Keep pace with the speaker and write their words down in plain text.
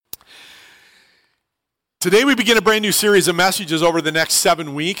Today we begin a brand new series of messages over the next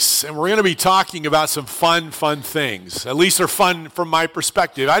 7 weeks, and we're going to be talking about some fun things. At least they're fun from my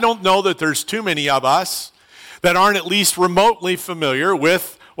perspective. I don't know that there's too many of us that aren't at least remotely familiar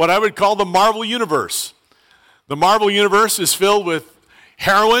with what I would call the Marvel Universe. The Marvel Universe is filled with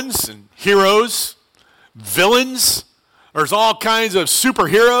heroines and heroes, villains. There's all kinds of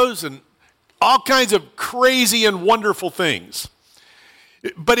superheroes and all kinds of crazy and wonderful things.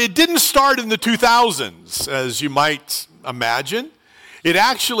 But it didn't start in the 2000s, as you might imagine. It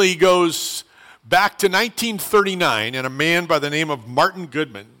actually goes back to 1939, and a man by the name of Martin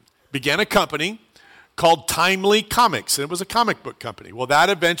Goodman began a company called Timely Comics, and it was a comic book company. Well,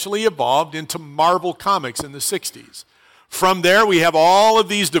 that eventually evolved into Marvel Comics in the 60s. From there, we have all of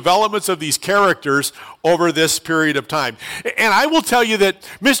these developments of these characters over this period of time. And I will tell you that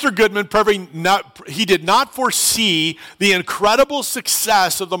Mr. Goodman he did not foresee the incredible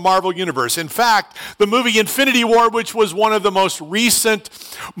success of the Marvel Universe. In fact, the movie Infinity War, which was one of the most recent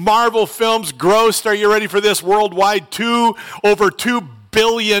Marvel films, grossed, are you ready for this, worldwide, over $2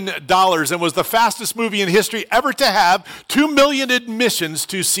 billion, and was the fastest movie in history ever to have 2 million admissions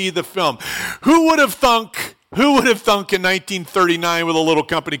to see the film. Who would have thunk in 1939 with a little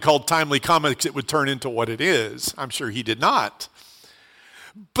company called Timely Comics it would turn into what it is? I'm sure he did not.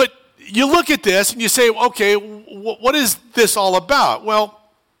 But you look at this and you say, okay, what is this all about? Well,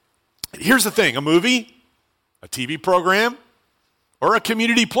 here's the thing. A movie, a TV program, or a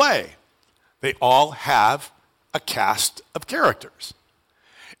community play, they all have a cast of characters.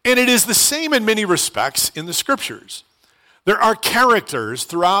 And it is the same in many respects in the Scriptures. There are characters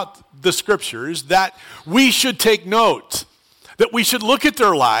throughout the Scriptures that we should take note, that we should look at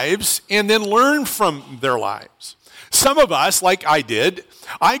their lives and then learn from their lives. Some of us, like I did,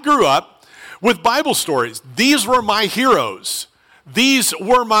 I grew up with Bible stories. These were my heroes. These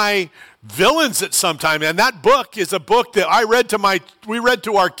were my villains at some time. And that book is a book that we read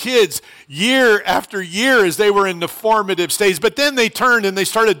to our kids year after year as they were in the formative stage. But then they turned and they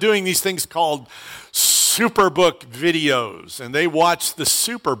started doing these things called Superbook videos, and they watched the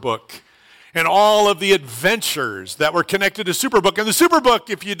Superbook and all of the adventures that were connected to Superbook. And the Superbook,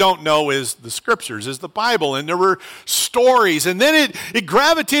 if you don't know, is the Scriptures, is the Bible, and there were stories. And then it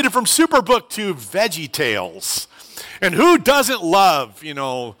gravitated from Superbook to Veggie Tales. And who doesn't love,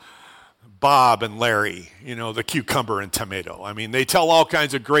 Bob and Larry, the cucumber and tomato? I mean, they tell all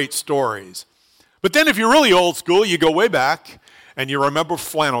kinds of great stories. But then if you're really old school, you go way back and you remember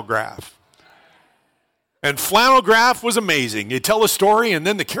Flannel Graph. And Flannel Graph was amazing. You tell a story, and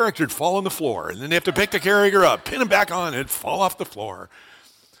then the character would fall on the floor. And then they have to pick the character up, pin him back on, and it'd fall off the floor.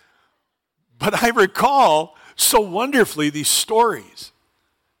 But I recall so wonderfully these stories.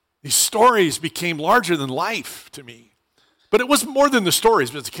 These stories became larger than life to me. But it wasn't more than the stories,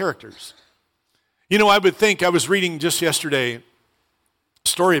 but the characters. I was reading just yesterday the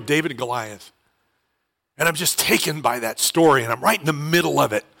story of David and Goliath. And I'm just taken by that story, and I'm right in the middle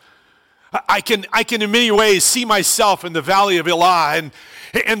of it. I can in many ways see myself in the valley of Elah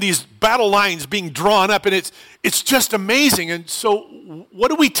and these battle lines being drawn up, and it's just amazing. And so what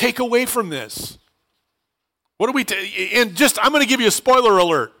do we take away from this? I'm going to give you a spoiler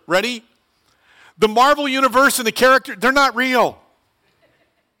alert. Ready? The Marvel Universe and the character, they're not real.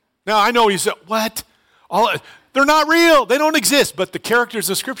 Now, I know you said, what? They're not real. They don't exist, but the characters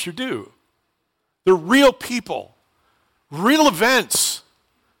of Scripture do. They're real people, real events.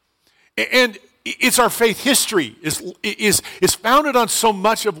 And it's our faith history is founded on so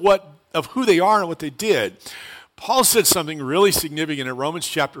much of who they are and what they did. Paul said something really significant in Romans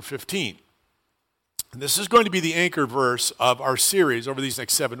chapter 15. And this is going to be the anchor verse of our series over these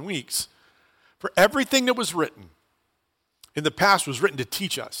next 7 weeks. For everything that was written in the past was written to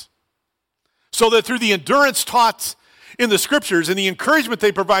teach us, so that through the endurance taught in the Scriptures and the encouragement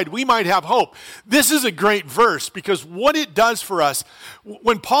they provide, we might have hope. This is a great verse because what it does for us,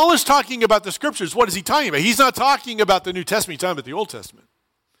 when Paul is talking about the Scriptures, what is he talking about? He's not talking about the New Testament, he's talking about the Old Testament.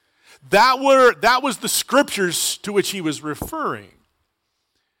 That was the Scriptures to which he was referring.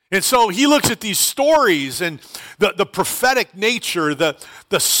 And so he looks at these stories and the prophetic nature, the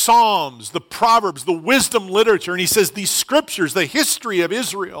Psalms, the Proverbs, the wisdom literature, and he says these Scriptures, the history of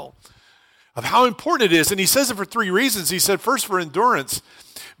Israel, of how important it is. And he says it for 3 reasons. He said, first, for endurance,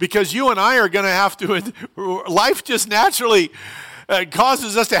 because you and I are going to have to, life just naturally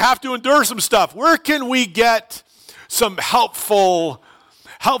causes us to have to endure some stuff. Where can we get some helpful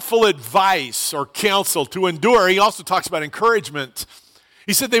advice or counsel to endure? He also talks about encouragement.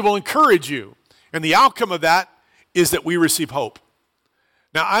 He said they will encourage you. And the outcome of that is that we receive hope.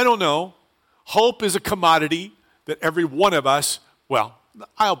 Now, I don't know. Hope is a commodity that every one of us,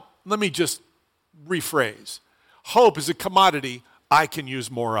 let me just rephrase. Hope is a commodity I can use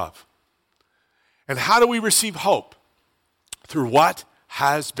more of. And how do we receive hope? Through what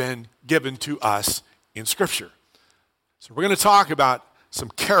has been given to us in Scripture. So we're going to talk about some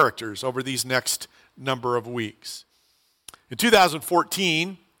characters over these next number of weeks. In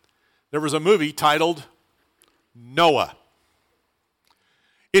 2014, there was a movie titled Noah.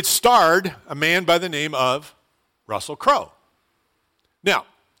 It starred a man by the name of Russell Crowe. Now,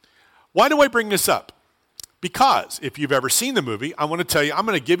 why do I bring this up? Because if you've ever seen the movie, I want to tell you, I'm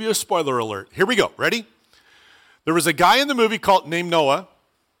going to give you a spoiler alert. Here we go. Ready? There was a guy in the movie named Noah.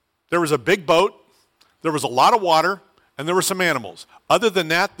 There was a big boat. There was a lot of water. And there were some animals. Other than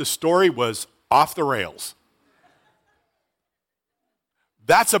that, the story was off the rails.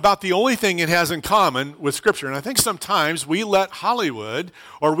 That's about the only thing it has in common with Scripture. And I think sometimes we let Hollywood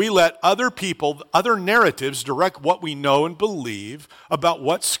or we let other people, other narratives direct what we know and believe about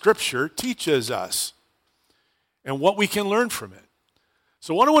what Scripture teaches us and what we can learn from it.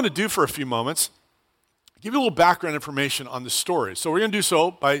 So what I want to do for a few moments, give you a little background information on the story. So we're going to do so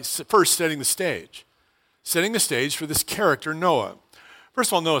by first setting the stage. Setting the stage for this character, Noah. First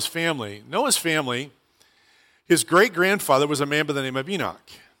of all, Noah's family. Noah's family, his great-grandfather was a man by the name of Enoch.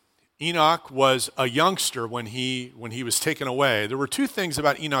 Enoch was a youngster when he was taken away. There were two things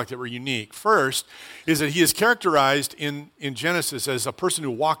about Enoch that were unique. First is that he is characterized in Genesis as a person who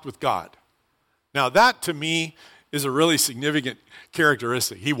walked with God. Now that, to me, is a really significant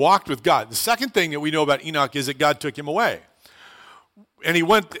characteristic. He walked with God. The second thing that we know about Enoch is that God took him away. And he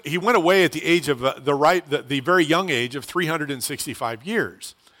went away at the age of the very young age of 365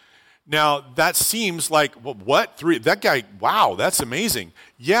 years. Now, that seems like, well, what? That guy, wow, that's amazing.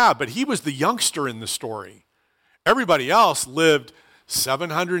 Yeah, but he was the youngster in the story. Everybody else lived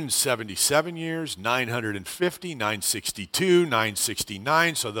 777 years, 950, 962,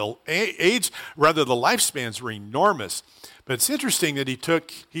 969. So the lifespans were enormous. But it's interesting that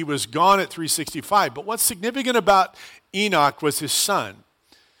he was gone at 365. But what's significant about Enoch was his son.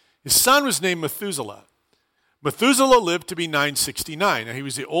 His son was named Methuselah. Methuselah lived to be 969. Now, he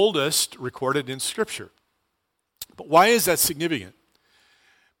was the oldest recorded in Scripture. But why is that significant?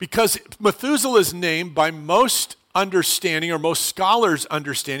 Because Methuselah's name, by most understanding or most scholars'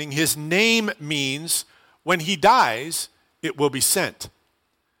 understanding, his name means when he dies, it will be sent.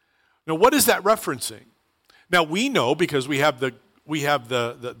 Now, what is that referencing? Now, we know because we have the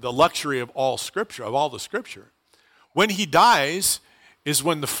luxury of all Scripture, of all the Scripture. When he dies is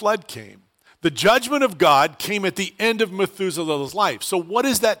when the flood came. The judgment of God came at the end of Methuselah's life. So what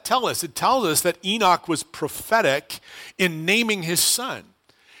does that tell us? It tells us that Enoch was prophetic in naming his son.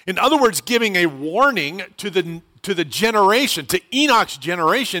 In other words, giving a warning to the generation, to Enoch's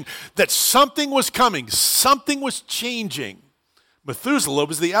generation, that something was coming, something was changing. Methuselah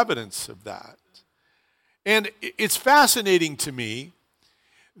was the evidence of that. And it's fascinating to me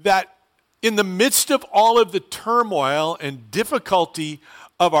that in the midst of all of the turmoil and difficulty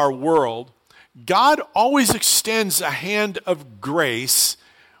of our world, God always extends a hand of grace,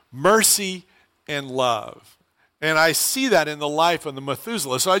 mercy, and love. And I see that in the life of the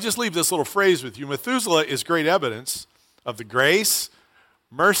Methuselah. So I just leave this little phrase with you. Methuselah is great evidence of the grace,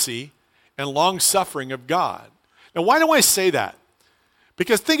 mercy, and long-suffering of God. Now, why do I say that?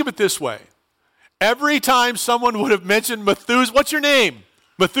 Because think of it this way. Every time someone would have mentioned Methuselah, what's your name?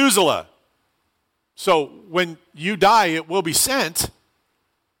 Methuselah. So when you die, it will be sent.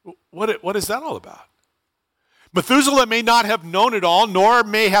 What is that all about? Methuselah may not have known it all, nor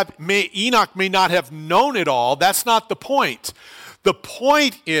Enoch may not have known it all. That's not the point. The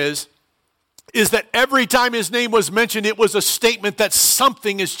point is that every time his name was mentioned, it was a statement that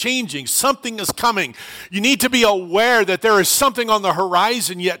something is changing, something is coming. You need to be aware that there is something on the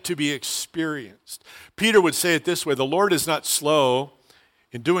horizon yet to be experienced. Peter would say it this way, the Lord is not slow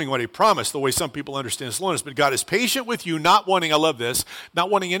in doing what he promised, the way some people understand slowness, but God is patient with you, not wanting, I love this, not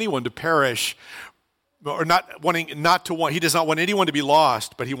wanting anyone to perish, or he does not want anyone to be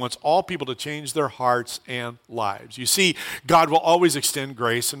lost, but he wants all people to change their hearts and lives. You see, God will always extend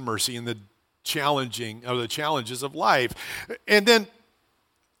grace and mercy in the challenges of life. And then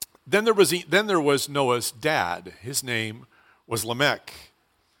there was Noah's dad. His name was Lamech.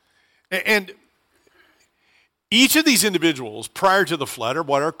 And each of these individuals prior to the flood are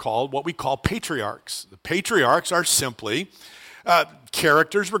what we call patriarchs. The patriarchs are simply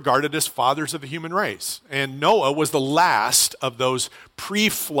characters regarded as fathers of the human race. And Noah was the last of those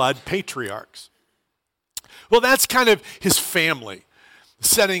pre-flood patriarchs. Well, that's kind of his family,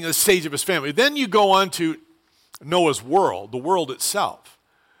 setting the stage of his family. Then you go on to Noah's world, the world itself,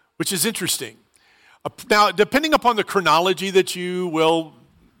 which is interesting. Now, depending upon the chronology that you will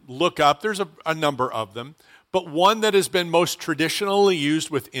look up, there's a number of them, but one that has been most traditionally used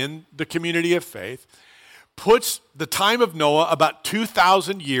within the community of faith puts the time of Noah about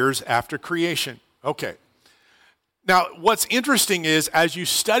 2,000 years after creation. Okay. Now, what's interesting is, as you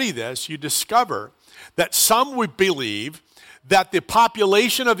study this, you discover that some would believe that the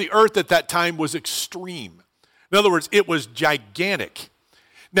population of the earth at that time was extreme. In other words, it was gigantic.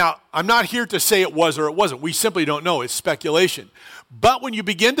 Now, I'm not here to say it was or it wasn't. We simply don't know. It's speculation. But when you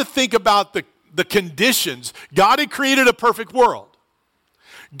begin to think about the conditions, God had created a perfect world.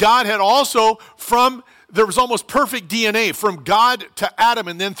 God had also, there was almost perfect DNA from God to Adam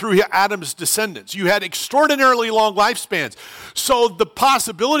and then through Adam's descendants. You had extraordinarily long lifespans. So the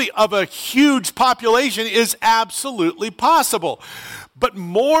possibility of a huge population is absolutely possible. But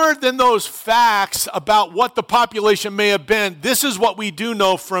more than those facts about what the population may have been, this is what we do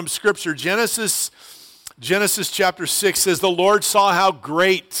know from Scripture. Genesis chapter 6 says, the Lord saw how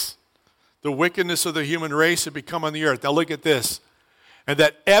great the wickedness of the human race had become on the earth. Now look at this. And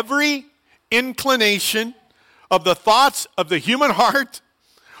that every inclination of the thoughts of the human heart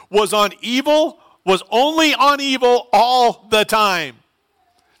was only on evil all the time.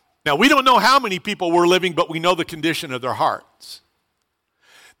 Now, we don't know how many people were living, but we know the condition of their hearts.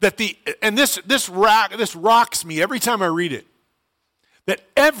 This rocks me every time I read it, that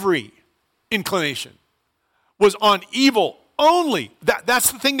every inclination was on evil only.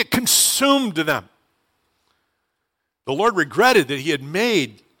 That's the thing that consumed them. The Lord regretted that he had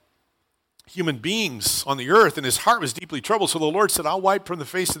made human beings on the earth, and his heart was deeply troubled. So the Lord said, I'll wipe from the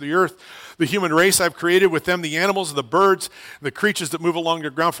face of the earth the human race I've created, with them the animals and the birds and the creatures that move along the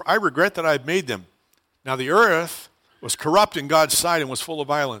ground, for I regret that I have made them. Now the earth was corrupt in God's sight and was full of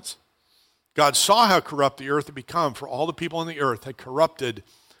violence. God saw how corrupt the earth had become, for all the people on the earth had corrupted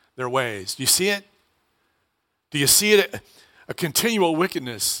their ways. Do you see it? Do you see it? A continual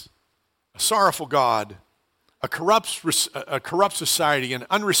wickedness, a sorrowful God, a corrupt society, and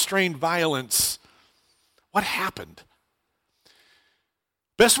unrestrained violence. What happened?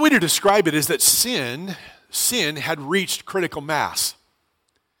 Best way to describe it is that sin had reached critical mass.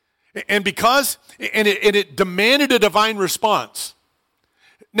 And it demanded a divine response.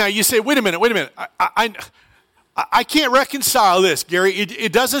 Now you say, wait a minute. I can't reconcile this, Gary.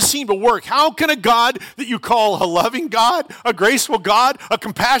 It doesn't seem to work. How can a God that you call a loving God, a graceful God, a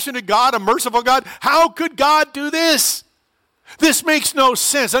compassionate God, a merciful God, how could God do this? This makes no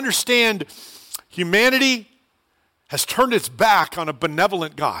sense. Understand, humanity has turned its back on a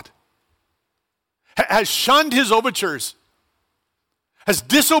benevolent God, has shunned his overtures, has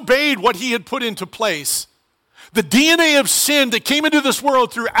disobeyed what he had put into place. The DNA of sin that came into this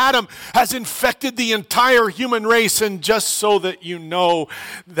world through Adam has infected the entire human race, and just so that you know,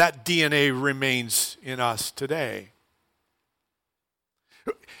 that DNA remains in us today.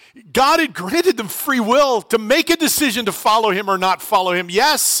 God had granted them free will to make a decision to follow him or not follow him,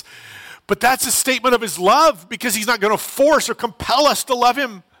 yes, but that's a statement of his love, because he's not going to force or compel us to love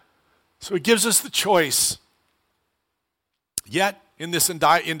him. So he gives us the choice. Yet, in this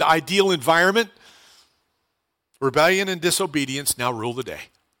ideal environment, rebellion and disobedience now rule the day.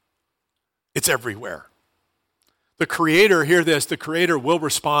 It's everywhere. The Creator, hear this, the Creator will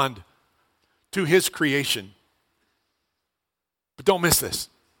respond to his creation. But don't miss this.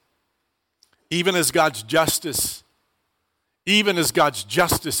 Even as God's justice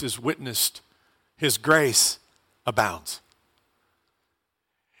is witnessed, his grace abounds.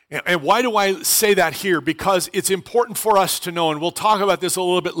 And why do I say that here? Because it's important for us to know, and we'll talk about this a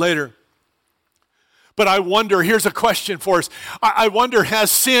little bit later. But I wonder, here's a question for us. I wonder,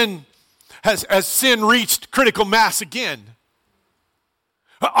 has sin reached critical mass again?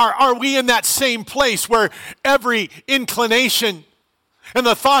 Are we in that same place where every inclination and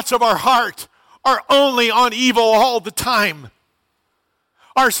the thoughts of our heart are only on evil all the time?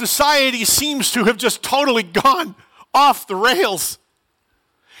 Our society seems to have just totally gone off the rails.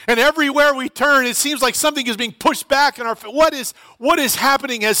 And everywhere we turn, it seems like something is being pushed back in our face. What is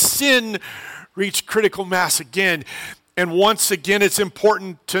happening as sin reach critical mass again? And once again, it's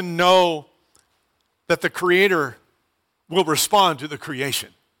important to know that the Creator will respond to the creation.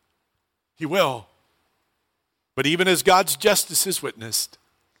 He will. But even as God's justice is witnessed,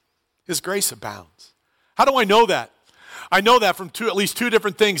 his grace abounds. How do I know that? I know that from at least two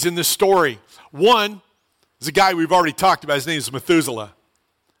different things in this story. One is a guy we've already talked about. His name is Methuselah.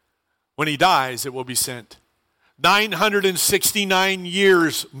 When he dies, it will be sent. 969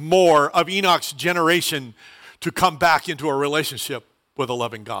 years more of Enoch's generation to come back into a relationship with a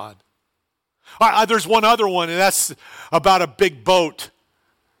loving God. There's one other one, and that's about a big boat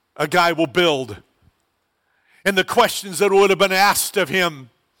a guy will build. And the questions that would have been asked of him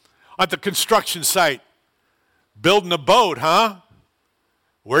at the construction site, building a boat, huh?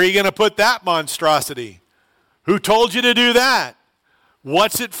 Where are you going to put that monstrosity? Who told you to do that?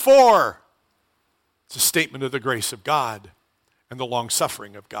 What's it for? It's a statement of the grace of God and the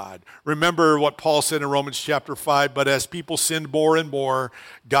long-suffering of God. Remember what Paul said in Romans chapter 5, but as people sinned more and more,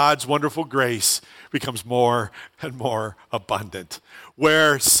 God's wonderful grace becomes more and more abundant.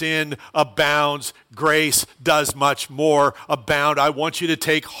 Where sin abounds, grace does much more abound. I want you to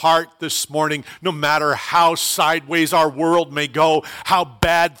take heart this morning, no matter how sideways our world may go, how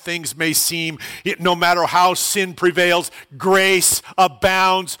bad things may seem, no matter how sin prevails, grace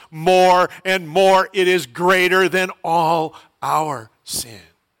abounds more and more. It is greater than all our sin.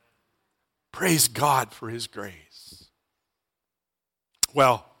 Praise God for his grace.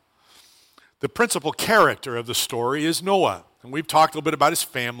 Well, the principal character of the story is Noah. And we've talked a little bit about his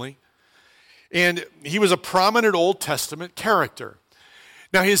family. And he was a prominent Old Testament character.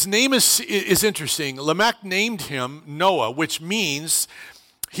 Now, his name is interesting. Lamech named him Noah, which means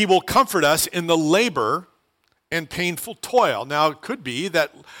he will comfort us in the labor and painful toil. Now, it could be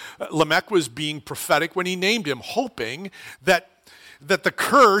that Lamech was being prophetic when he named him, hoping that the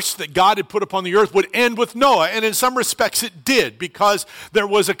curse that God had put upon the earth would end with Noah. And in some respects it did, because there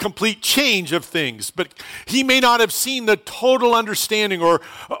was a complete change of things. But he may not have seen the total understanding or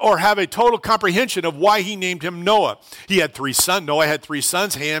have a total comprehension of why he named him Noah. He had 3 sons. Noah had 3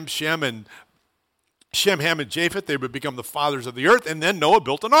 sons, Ham, Ham, and Japheth. They would become the fathers of the earth. And then Noah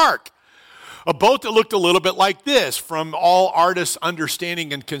built an ark. A boat that looked a little bit like this. From all artists'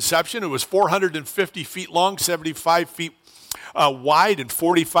 understanding and conception, it was 450 feet long, 75 feet wide, and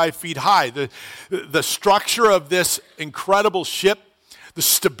 45 feet high. The structure of this incredible ship, the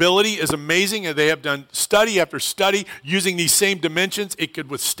stability is amazing, and they have done study after study using these same dimensions. It could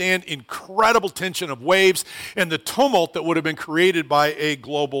withstand incredible tension of waves and the tumult that would have been created by a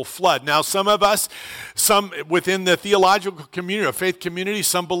global flood. Now, some within the theological community, or faith community,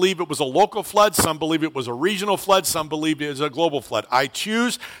 some believe it was a local flood, some believe it was a regional flood, some believe it was a global flood. I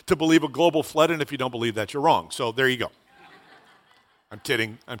choose to believe a global flood, and if you don't believe that, you're wrong. So there you go. I'm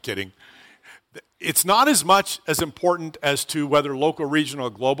kidding. It's not as much as important as to whether local, regional, or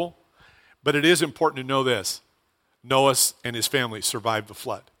global, but it is important to know this. Noah and his family survived the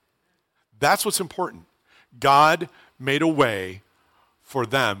flood. That's what's important. God made a way for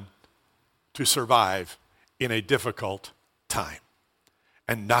them to survive in a difficult time.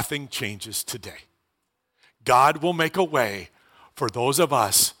 And nothing changes today. God will make a way for those of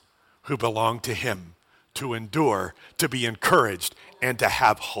us who belong to him to endure, to be encouraged, and to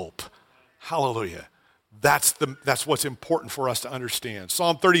have hope. Hallelujah. That's what's important for us to understand.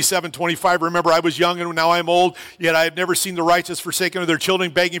 Psalm 37:25, remember, I was young and now I am old, yet I have never seen the righteous forsaken or their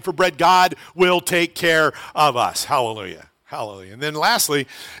children begging for bread. God will take care of us. Hallelujah. Hallelujah. And then lastly,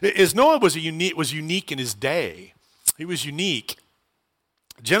 Noah was unique in his day. He was unique.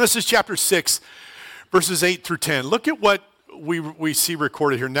 Genesis chapter 6, verses 8 through 10. Look at what we see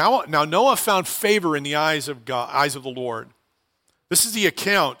recorded here. Now Noah found favor in the eyes of the Lord. This is the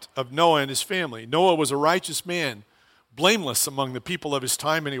account of Noah and his family. Noah was a righteous man, blameless among the people of his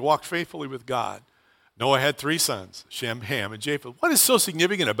time, and he walked faithfully with God. Noah had 3 sons, Shem, Ham, and Japheth. What is so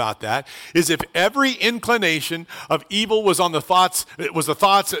significant about that is if every inclination of evil was on the thoughts,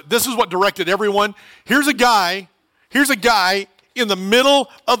 this is what directed everyone. Here's a guy in the middle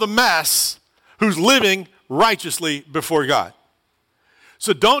of the mess who's living righteously before God.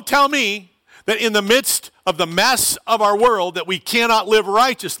 So don't tell me that in the midst of the mess of our world that we cannot live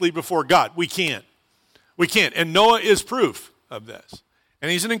righteously before God. We can't. And Noah is proof of this.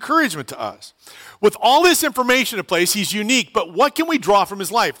 And he's an encouragement to us. With all this information in place, he's unique, but what can we draw from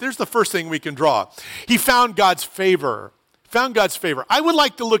his life? There's the first thing we can draw. He found God's favor. I would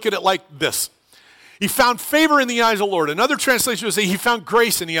like to look at it like this. He found favor in the eyes of the Lord. Another translation would say he found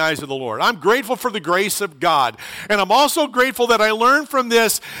grace in the eyes of the Lord. I'm grateful for the grace of God. And I'm also grateful that I learned from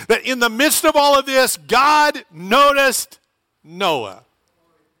this that in the midst of all of this, God noticed Noah.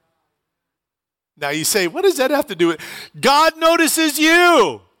 Now you say, what does that have to do with it? God notices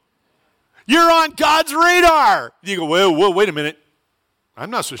you. You're on God's radar. You go, whoa, wait a minute.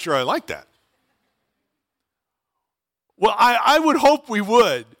 I'm not so sure I like that. Well, I would hope we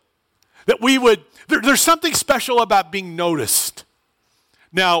would. That we would. There's something special about being noticed.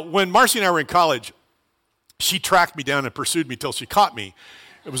 Now, when Marcy and I were in college, she tracked me down and pursued me till she caught me.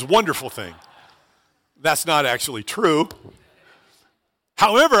 It was a wonderful thing. That's not actually true.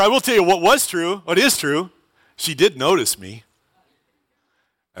 However, I will tell you what is true. She did notice me.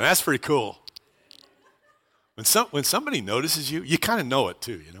 And that's pretty cool. When somebody notices you, you kind of know it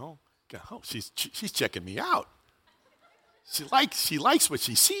too, you know. Oh, she's checking me out. She likes what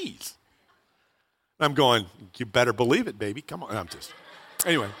she sees. I'm going, you better believe it, baby. Come on.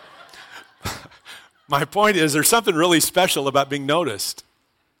 Anyway. My point is there's something really special about being noticed.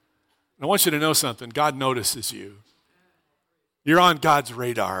 I want you to know something. God notices you. You're on God's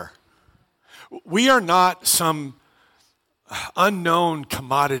radar. We are not some unknown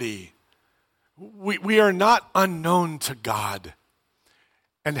commodity. We are not unknown to God.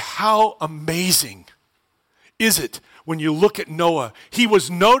 And how amazing is it when you look at Noah? He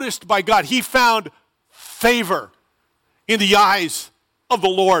was noticed by God. He found favor in the eyes of the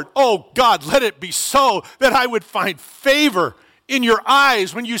Lord. Oh God, let it be so that I would find favor in your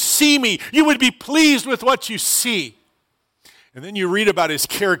eyes. When you see me, you would be pleased with what you see. And then you read about his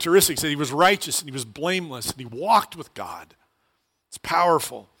characteristics, that he was righteous and he was blameless and he walked with God. It's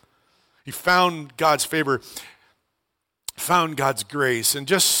powerful. He found God's favor, found God's grace. And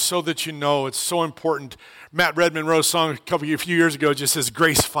just so that you know, it's so important. Matt Redman wrote a song a few years ago, it just says,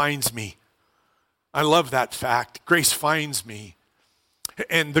 grace finds me. I love that fact. Grace finds me.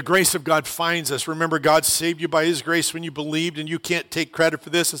 And the grace of God finds us. Remember, God saved you by his grace when you believed, and you can't take credit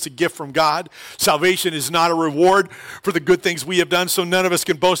for this. It's a gift from God. Salvation is not a reward for the good things we have done, so none of us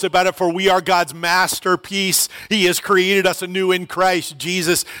can boast about it, for we are God's masterpiece. He has created us anew in Christ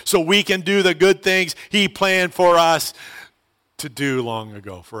Jesus so we can do the good things he planned for us to do long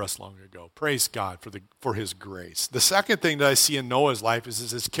ago, for us long ago. Praise God for his grace. The second thing that I see in Noah's life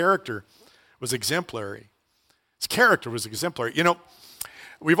is his character was exemplary. His character was exemplary. You know,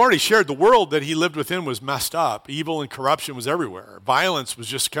 we've already shared the world that he lived within was messed up. Evil and corruption was everywhere. Violence was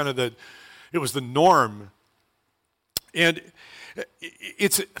just kind of it was the norm. And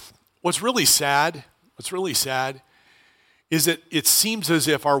what's really sad is that it seems as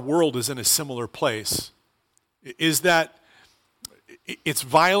if our world is in a similar place. Is that it's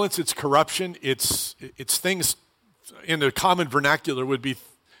violence, it's corruption, it's things in the common vernacular would be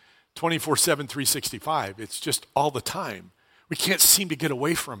 24/7, 365. It's just all the time. We can't seem to get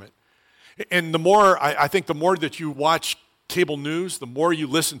away from it. And the more, I think the more that you watch cable news, the more you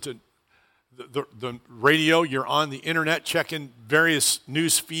listen to the radio, you're on the internet checking various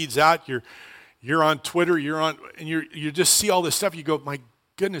news feeds out, you're on Twitter, and you just see all this stuff, you go, my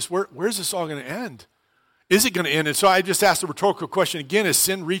goodness, where's this all going to end? Is it going to end? And so I just asked the rhetorical question again, has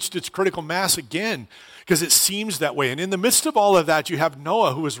sin reached its critical mass again? Because it seems that way. And in the midst of all of that, you have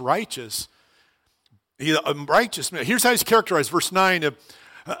Noah, who is righteous. He's a righteous man. Here's how he's characterized, verse 9 of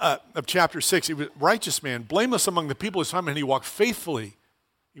chapter 6. He was a righteous man, blameless among the people of his time, and he walked faithfully.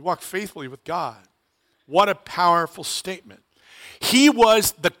 He walked faithfully with God. What a powerful statement. He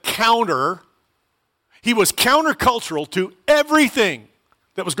was countercultural to everything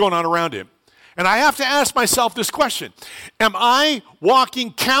that was going on around him. And I have to ask myself this question. Am I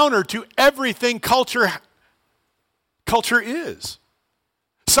walking counter to everything culture is?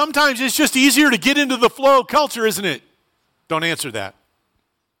 Sometimes it's just easier to get into the flow of culture, isn't it? Don't answer that,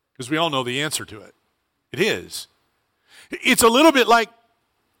 because we all know the answer to it. It is. It's a little bit like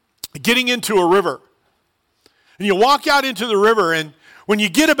getting into a river. And you walk out into the river, and when you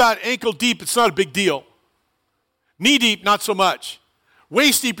get about ankle deep, it's not a big deal. Knee deep, not so much.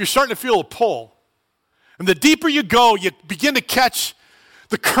 Waist deep, you're starting to feel a pull. And the deeper you go, you begin to catch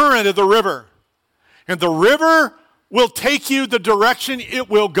the current of the river. And the river will take you the direction it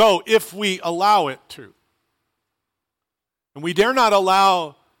will go if we allow it to. And we dare not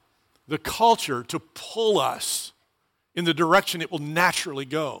allow the culture to pull us in the direction it will naturally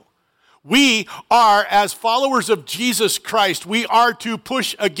go. We are, as followers of Jesus Christ, we are to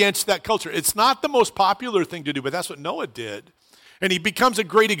push against that culture. It's not the most popular thing to do, but that's what Noah did. And he becomes a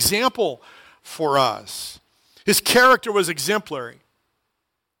great example for us. His character was exemplary.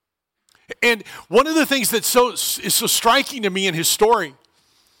 And one of the things that is so striking to me in his story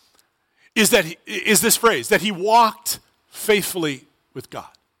is this phrase, that he walked faithfully with God.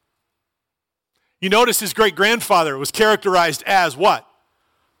 You notice his great-grandfather was characterized as what?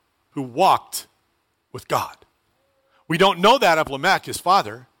 Who walked with God. We don't know that of Lamech, his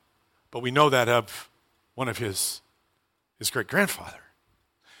father, but we know that of one of his great-grandfather.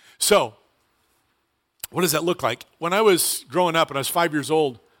 So, what does that look like? When I was growing up and I was 5 years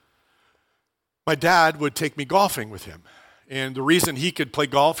old, my dad would take me golfing with him. And the reason he could play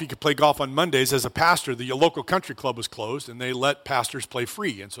golf on Mondays as a pastor, the local country club was closed and they let pastors play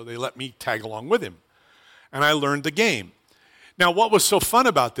free. And so they let me tag along with him. And I learned the game. Now, what was so fun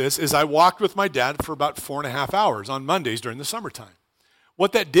about this is I walked with my dad for about 4.5 hours on Mondays during the summertime.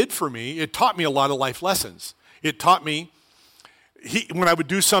 What that did for me, it taught me a lot of life lessons. It taught me, when I would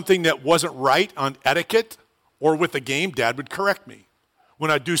do something that wasn't right on etiquette or with the game, Dad would correct me. When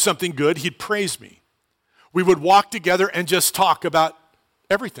I'd do something good, he'd praise me. We would walk together and just talk about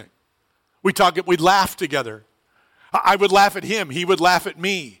everything. We'd laugh together. I would laugh at him. He would laugh at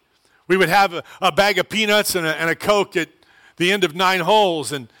me. We would have a bag of peanuts and a Coke at the end of 9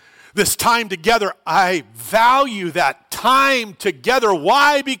 holes. And this time together, I value that time together.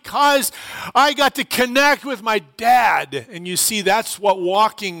 Why? Because I got to connect with my dad. And you see, that's what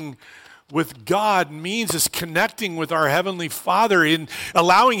walking with God means, is connecting with our Heavenly Father, in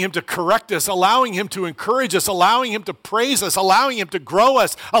allowing Him to correct us, allowing Him to encourage us, allowing Him to praise us, allowing Him to grow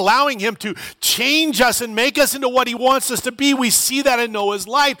us, allowing Him to change us and make us into what He wants us to be. We see that in Noah's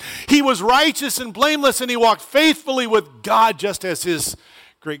life. He was righteous and blameless, and he walked faithfully with God just as his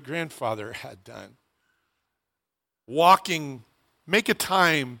great-grandfather had done. Make a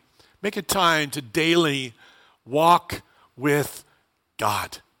time to daily walk with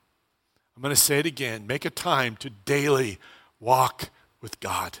God. I'm going to say it again. Make a time to daily walk with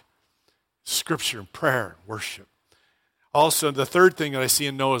God. Scripture and prayer and worship. Also, the third thing that I see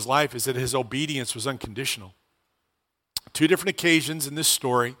in Noah's life is that his obedience was unconditional. 2 different occasions in this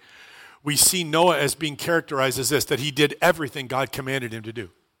story, we see Noah as being characterized as this, that he did everything God commanded him to do.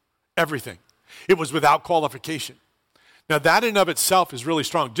 Everything. It was without qualification. Now, that in and of itself is really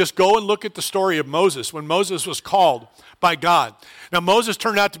strong. Just go and look at the story of Moses, when Moses was called by God. Now, Moses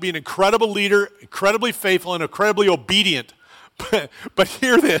turned out to be an incredible leader, incredibly faithful, and incredibly obedient. But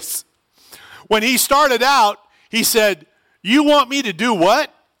hear this. When he started out, he said, "You want me to do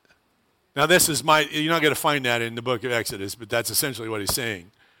what?" Now, you're not going to find that in the book of Exodus, but that's essentially what he's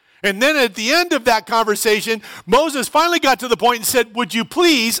saying. And then at the end of that conversation, Moses finally got to the point and said, "Would you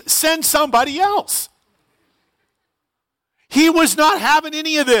please send somebody else?" He was not having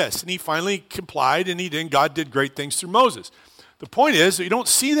any of this. And he finally complied, and God did great things through Moses. The point is that you don't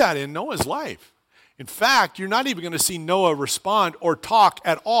see that in Noah's life. In fact, you're not even going to see Noah respond or talk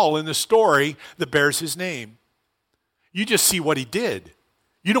at all in the story that bears his name. You just see what he did.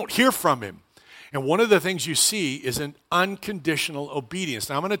 You don't hear from him. And one of the things you see is an unconditional obedience.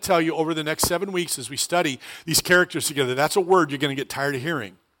 Now, I'm going to tell you over the next 7 weeks as we study these characters together, that's a word you're going to get tired of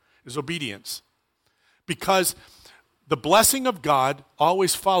hearing, is obedience. Because the blessing of God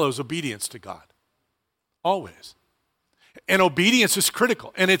always follows obedience to God. Always. And obedience is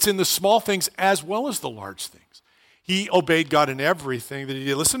critical. And it's in the small things as well as the large things. He obeyed God in everything that he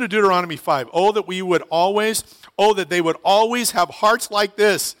did. Listen to Deuteronomy 5. Oh, that they would always have hearts like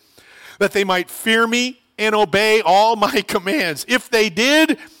this, that they might fear me and obey all my commands. If they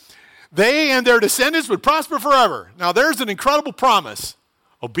did, they and their descendants would prosper forever. Now, there's an incredible promise.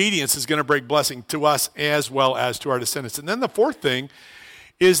 Obedience is going to bring blessing to us as well as to our descendants. And then the fourth thing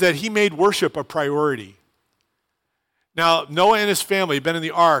is that he made worship a priority. Now, Noah and his family had been in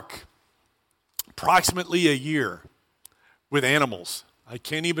the ark approximately a year with animals. I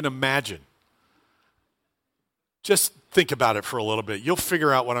can't even imagine. Just think about it for a little bit. You'll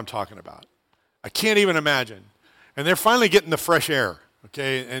figure out what I'm talking about. I can't even imagine. And they're finally getting the fresh air,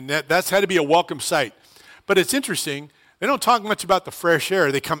 okay? And that's had to be a welcome sight. But it's interesting. They don't talk much about the fresh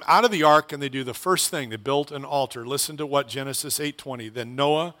air. They come out of the ark and they do the first thing. They built an altar. Listen to what Genesis 8:20. Then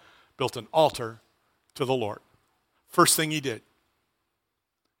Noah built an altar to the Lord. First thing he did.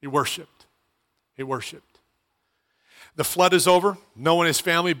 He worshiped. He worshiped. The flood is over. Noah and his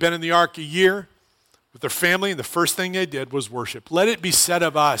family have been in the ark a year with their family, and the first thing they did was worship. Let it be said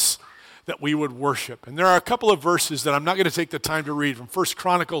of us that we would worship. And there are a couple of verses that I'm not going to take the time to read from 1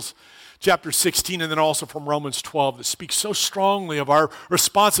 Chronicles chapter 16, and then also from Romans 12, that speaks so strongly of our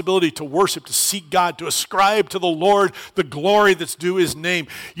responsibility to worship, to seek God, to ascribe to the Lord the glory that's due his name.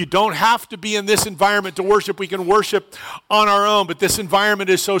 You don't have to be in this environment to worship. We can worship on our own, but this environment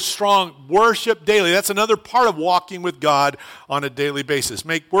is so strong. Worship daily. That's another part of walking with God on a daily basis.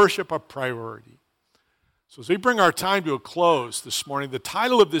 Make worship a priority. So as we bring our time to a close this morning, the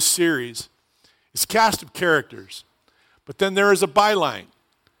title of this series is Cast of Characters, but then there is a byline.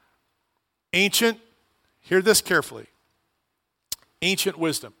 Ancient, hear this carefully, ancient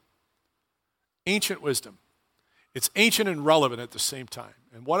wisdom. Ancient wisdom. It's ancient and relevant at the same time.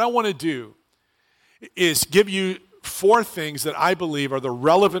 And what I want to do is give you 4 things that I believe are the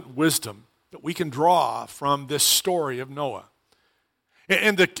relevant wisdom that we can draw from this story of Noah.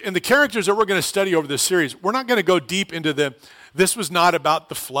 And the characters that we're going to study over this series, we're not going to go deep into them. This was not about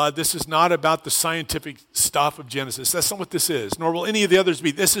the flood. This is not about the scientific stuff of Genesis. That's not what this is, nor will any of the others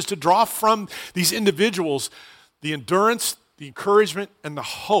be. This is to draw from these individuals the endurance, the encouragement, and the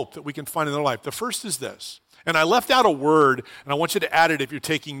hope that we can find in their life. The first is this, and I left out a word, and I want you to add it if you're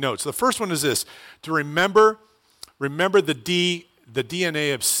taking notes. The first one is this, to remember the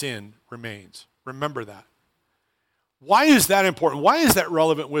DNA of sin remains. Remember that. Why is that important? Why is that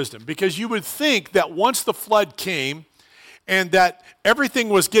relevant wisdom? Because you would think that once the flood came and that everything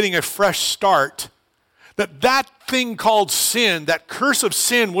was getting a fresh start, that thing called sin, that curse of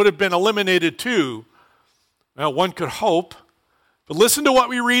sin would have been eliminated too. Well, one could hope. But listen to what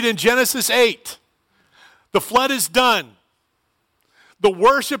we read in Genesis 8. The flood is done. The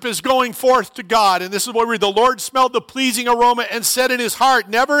worship is going forth to God. And this is what we read. The Lord smelled the pleasing aroma and said in his heart,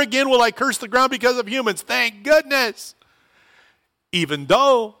 never again will I curse the ground because of humans. Thank goodness. Even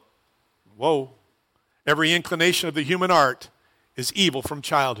though, every inclination of the human heart is evil from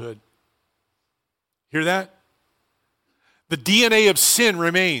childhood. Hear that? The DNA of sin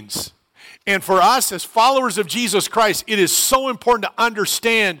remains. And for us as followers of Jesus Christ, it is so important to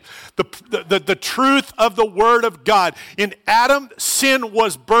understand the truth of the Word of God. In Adam, sin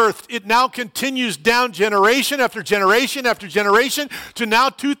was birthed. It now continues down generation after generation after generation to now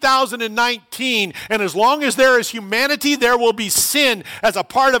 2019. And as long as there is humanity, there will be sin as a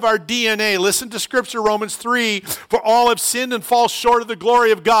part of our DNA. Listen to Scripture, Romans 3, for all have sinned and fall short of the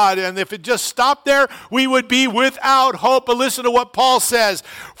glory of God. And if it just stopped there, we would be without hope. But listen to what Paul says,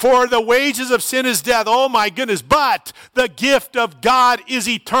 for the wages of sin is death. Oh my goodness. But the gift of God is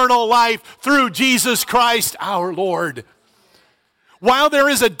eternal life through Jesus Christ our Lord. While there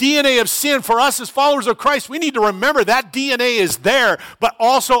is a DNA of sin for us as followers of Christ, we need to remember that DNA is there, but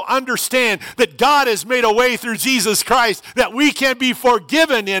also understand that God has made a way through Jesus Christ that we can be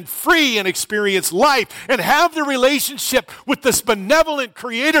forgiven and free and experience life and have the relationship with this benevolent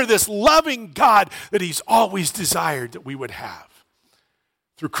Creator, this loving God that He's always desired that we would have.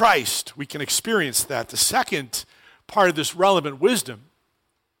 Through Christ, we can experience that. The second part of this relevant wisdom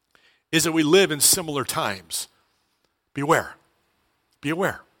is that we live in similar times. Beware. Be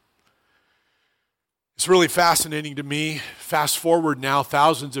aware. It's really fascinating to me. Fast forward now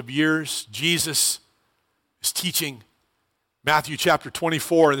thousands of years. Jesus is teaching Matthew chapter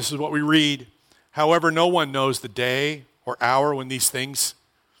 24, and this is what we read. However, no one knows the day or hour when these things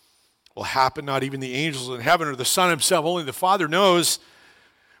will happen, not even the angels in heaven or the Son himself. Only the Father knows.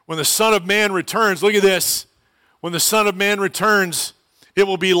 When the Son of Man returns, look at this. When the Son of Man returns, it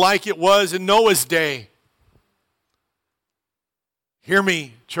will be like it was in Noah's day. Hear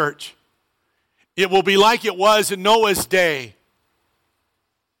me, church. It will be like it was in Noah's day.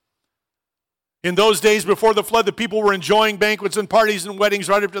 In those days before the flood, the people were enjoying banquets and parties and weddings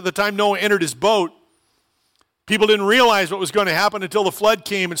right up to the time Noah entered his boat. People didn't realize what was going to happen until the flood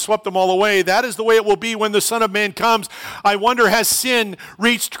came and swept them all away. That is the way it will be when the Son of Man comes. I wonder, has sin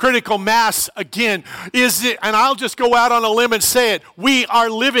reached critical mass again? Is it, and I'll just go out on a limb and say it, we are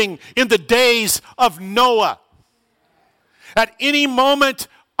living in the days of Noah. At any moment,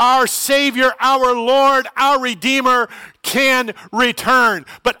 our Savior, our Lord, our Redeemer can return.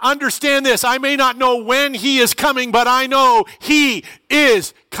 But understand this, I may not know when He is coming, but I know He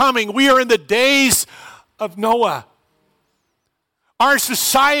is coming. We are in the days of Noah. Our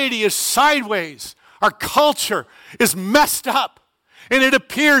society is sideways. Our culture is messed up. And it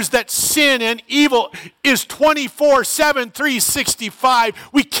appears that sin and evil is 24/7, 365.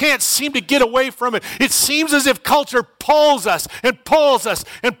 We can't seem to get away from it. It seems as if culture pulls us and pulls us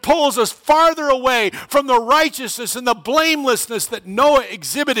and pulls us farther away from the righteousness and the blamelessness that Noah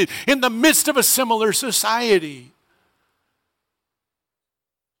exhibited in the midst of a similar society.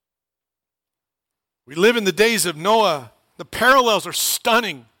 We live in the days of Noah. The parallels are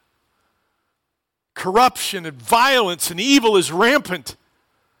stunning. Corruption and violence and evil is rampant.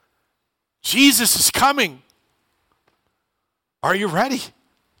 Jesus is coming. Are you ready?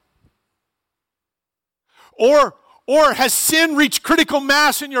 Or has sin reached critical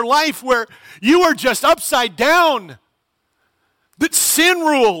mass in your life where you are just upside down? That sin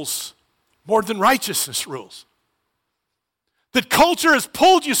rules more than righteousness rules. That culture has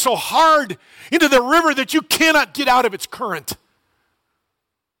pulled you so hard into the river that you cannot get out of its current.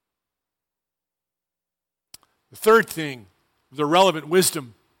 The third thing, the relevant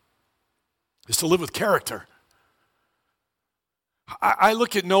wisdom, is to live with character. I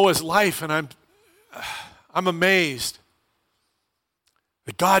look at Noah's life and I'm amazed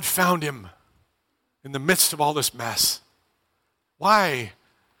that God found him in the midst of all this mess. Why?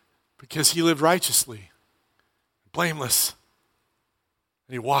 Because he lived righteously, blameless,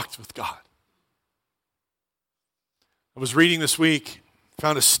 and he walked with God. I was reading this week,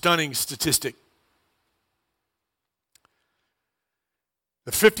 found a stunning statistic.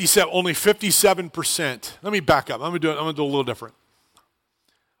 Only 57%. Let me back up. I'm going to do a little different.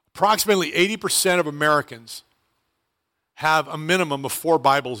 Approximately 80% of Americans have a minimum of 4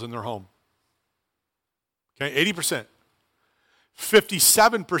 Bibles in their home. Okay, 80%.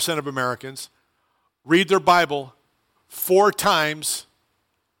 57% of Americans read their Bible 4 times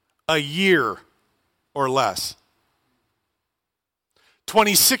a year or less.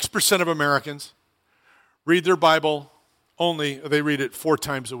 26% of Americans read their Bible they read it 4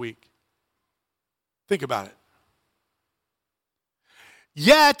 times a week. Think about it.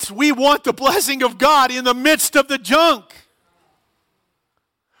 Yet, we want the blessing of God in the midst of the junk.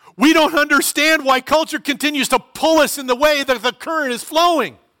 We don't understand why culture continues to pull us in the way that the current is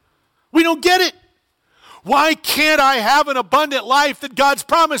flowing. We don't get it. Why can't I have an abundant life that God's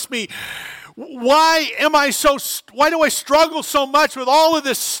promised me? Why do I struggle so much with all of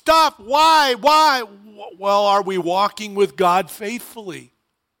this stuff? Why? Well, are we walking with God faithfully?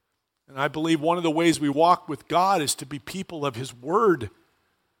 And I believe one of the ways we walk with God is to be people of His Word.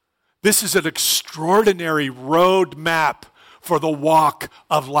 This is an extraordinary roadmap for the walk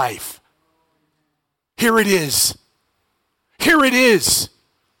of life. Here it is. Here it is.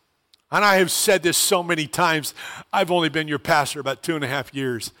 And I have said this so many times. I've only been your pastor about 2.5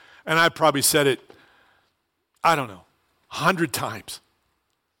 years. And I probably said it, 100 times.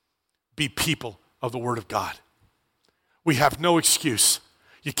 Be people of the Word of God. We have no excuse.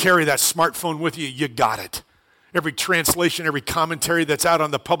 You carry that smartphone with you, you got it. Every translation, every commentary that's out on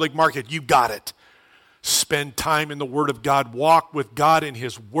the public market, you got it. Spend time in the Word of God. Walk with God in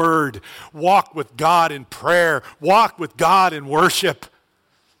His Word. Walk with God in prayer. Walk with God in worship.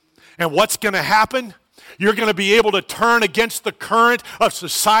 And what's going to happen? You're going to be able to turn against the current of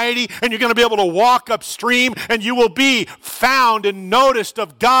society, and you're going to be able to walk upstream, and you will be found and noticed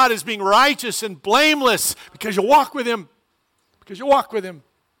of God as being righteous and blameless because you walk with Him. Because you walk with Him.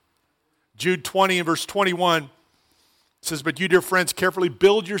 Jude 20 and verse 21 says, "But you, dear friends, carefully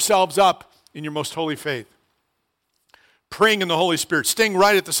build yourselves up in your most holy faith, praying in the Holy Spirit, staying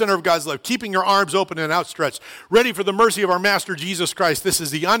right at the center of God's love, keeping your arms open and outstretched, ready for the mercy of our Master Jesus Christ." This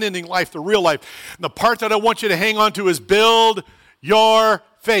is the unending life, the real life. And the part that I want you to hang on to is build your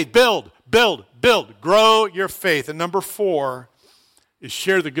faith. Build. Grow your faith. And number 4 is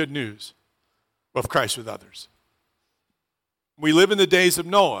share the good news of Christ with others. We live in the days of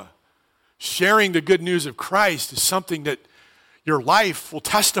Noah. Sharing the good news of Christ is something that your life will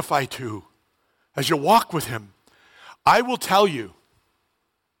testify to as you walk with Him. I will tell you,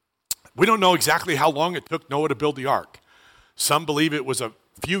 we don't know exactly how long it took Noah to build the ark. Some believe it was a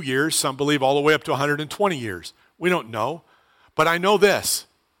few years. Some believe all the way up to 120 years. We don't know. But I know this.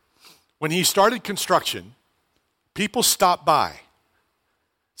 When he started construction, people stopped by.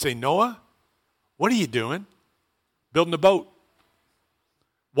 Say, "Noah, what are you doing? Building a boat."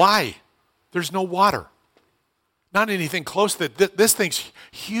 Why? There's no water. Not anything close to that. This thing's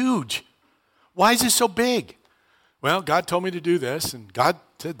huge. Why is it so big? Well, God told me to do this, and God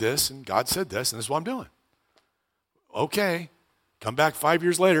said this, and God said this, and this is what I'm doing. Okay, come back 5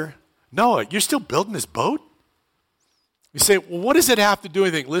 years later. Noah, you're still building this boat? You say, well, what does it have to do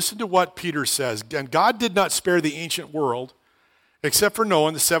with anything? Listen to what Peter says. And God did not spare the ancient world, except for Noah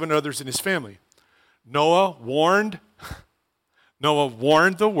and the 7 others in his family. Noah warned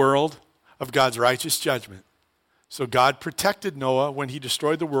the world of God's righteous judgment. So God protected Noah when He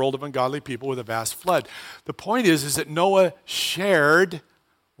destroyed the world of ungodly people with a vast flood. The point is that Noah shared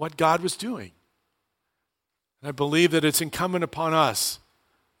what God was doing. And I believe that it's incumbent upon us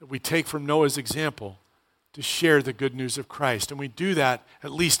that we take from Noah's example to share the good news of Christ. And we do that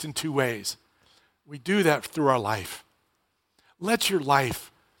at least in 2 ways. We do that through our life. Let your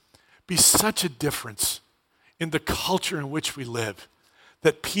life be such a difference in the culture in which we live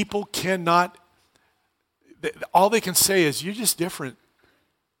that people cannot, all they can say is, "You're just different."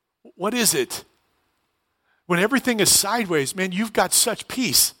 What is it? When everything is sideways, man, you've got such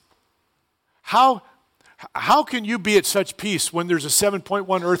peace. How can you be at such peace when there's a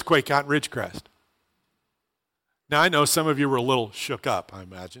 7.1 earthquake out in Ridgecrest? Now, I know some of you were a little shook up, I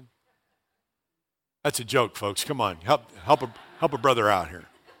imagine. That's a joke, folks. Come on, help a brother out here.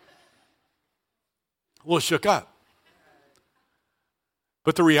 A little shook up.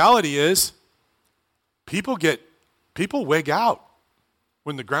 But the reality is, people wig out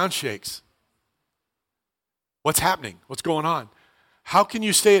when the ground shakes. What's happening? What's going on? How can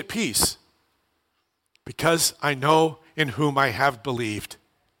you stay at peace? Because I know in whom I have believed.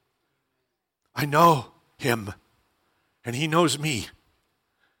 I know Him, and He knows me,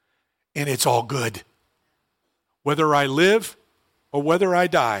 and it's all good. Whether I live or whether I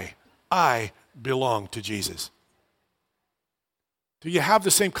die, I belong to Jesus. Do you have the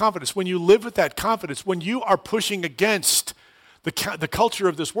same confidence? When you live with that confidence, when you are pushing against the culture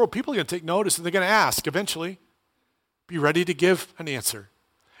of this world, people are going to take notice and they're going to ask eventually. Be ready to give an answer.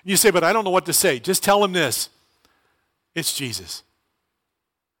 You say, "But I don't know what to say." Just tell them this. It's Jesus.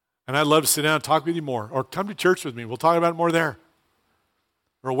 And I'd love to sit down and talk with you more, or come to church with me. We'll talk about it more there.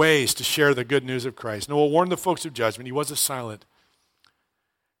 There are ways to share the good news of Christ. Noah warned the folks of judgment. He wasn't silent.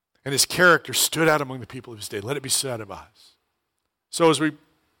 And his character stood out among the people of his day. Let it be said of us. So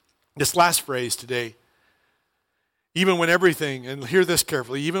this last phrase today, even when everything, and hear this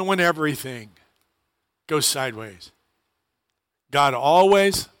carefully, even when everything goes sideways, God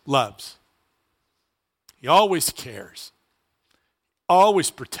always loves. He always cares.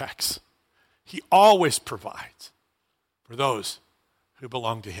 Always protects. He always provides for those who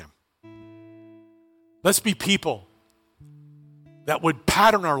belong to him. Let's be people that would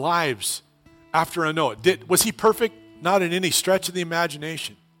pattern our lives after a Noah. Was he perfect? Not in any stretch of the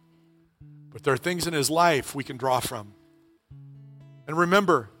imagination. But there are things in his life we can draw from. And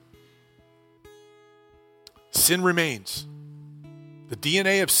remember, sin remains. The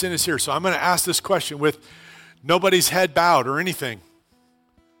DNA of sin is here. So I'm going to ask this question with nobody's head bowed or anything.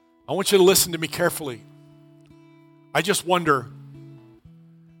 I want you to listen to me carefully. I just wonder,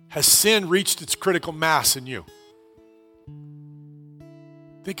 has sin reached its critical mass in you?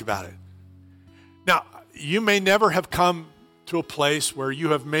 Think about it. Now, you may never have come to a place where you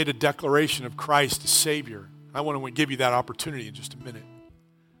have made a declaration of Christ as Savior. I want to give you that opportunity in just a minute.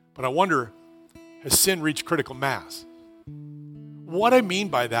 But I wonder, has sin reached critical mass? What I mean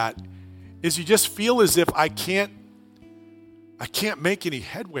by that is you just feel as if I can't make any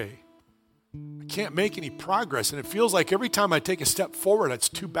headway. I can't make any progress. And it feels like every time I take a step forward, it's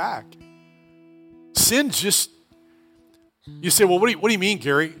two back. Sin's just, you say, well, what do you mean,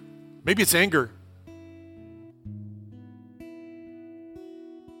 Gary? Maybe it's anger.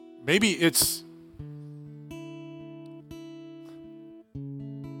 Maybe it's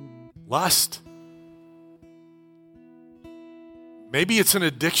lust. Maybe it's an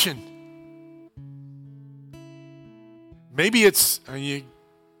addiction. Maybe it's, you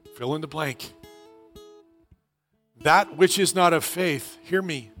fill in the blank. That which is not of faith, hear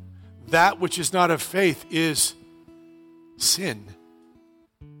me, that which is not of faith is sin.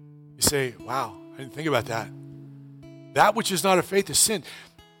 You say, wow, I didn't think about that. That which is not of faith is sin.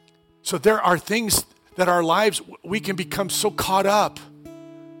 So there are things that our lives, we can become so caught up.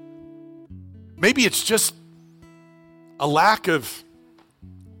 Maybe it's just a lack of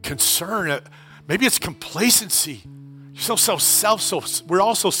concern. Maybe it's complacency. We're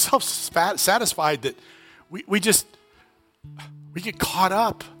all so self-satisfied that we get caught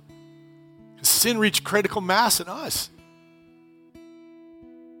up. Sin reached critical mass in us.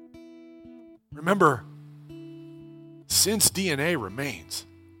 Remember, sin's DNA remains.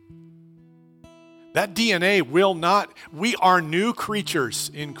 That DNA will not, we are new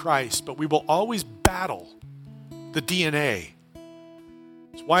creatures in Christ, but we will always battle the DNA.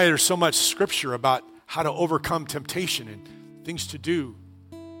 That's why there's so much scripture about how to overcome temptation and things to do.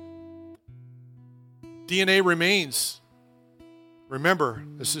 DNA remains. Remember,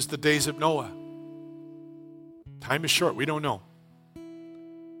 this is the days of Noah. Time is short. We don't know.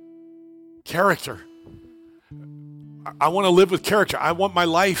 Character. I want to live with character. I want my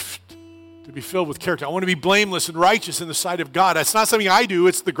life to be filled with character. I want to be blameless and righteous in the sight of God. That's not something I do.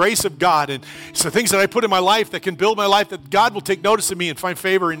 It's the grace of God. And it's the things that I put in my life that can build my life, that God will take notice of me and find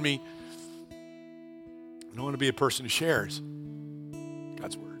favor in me. I want to be a person who shares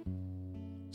God's word.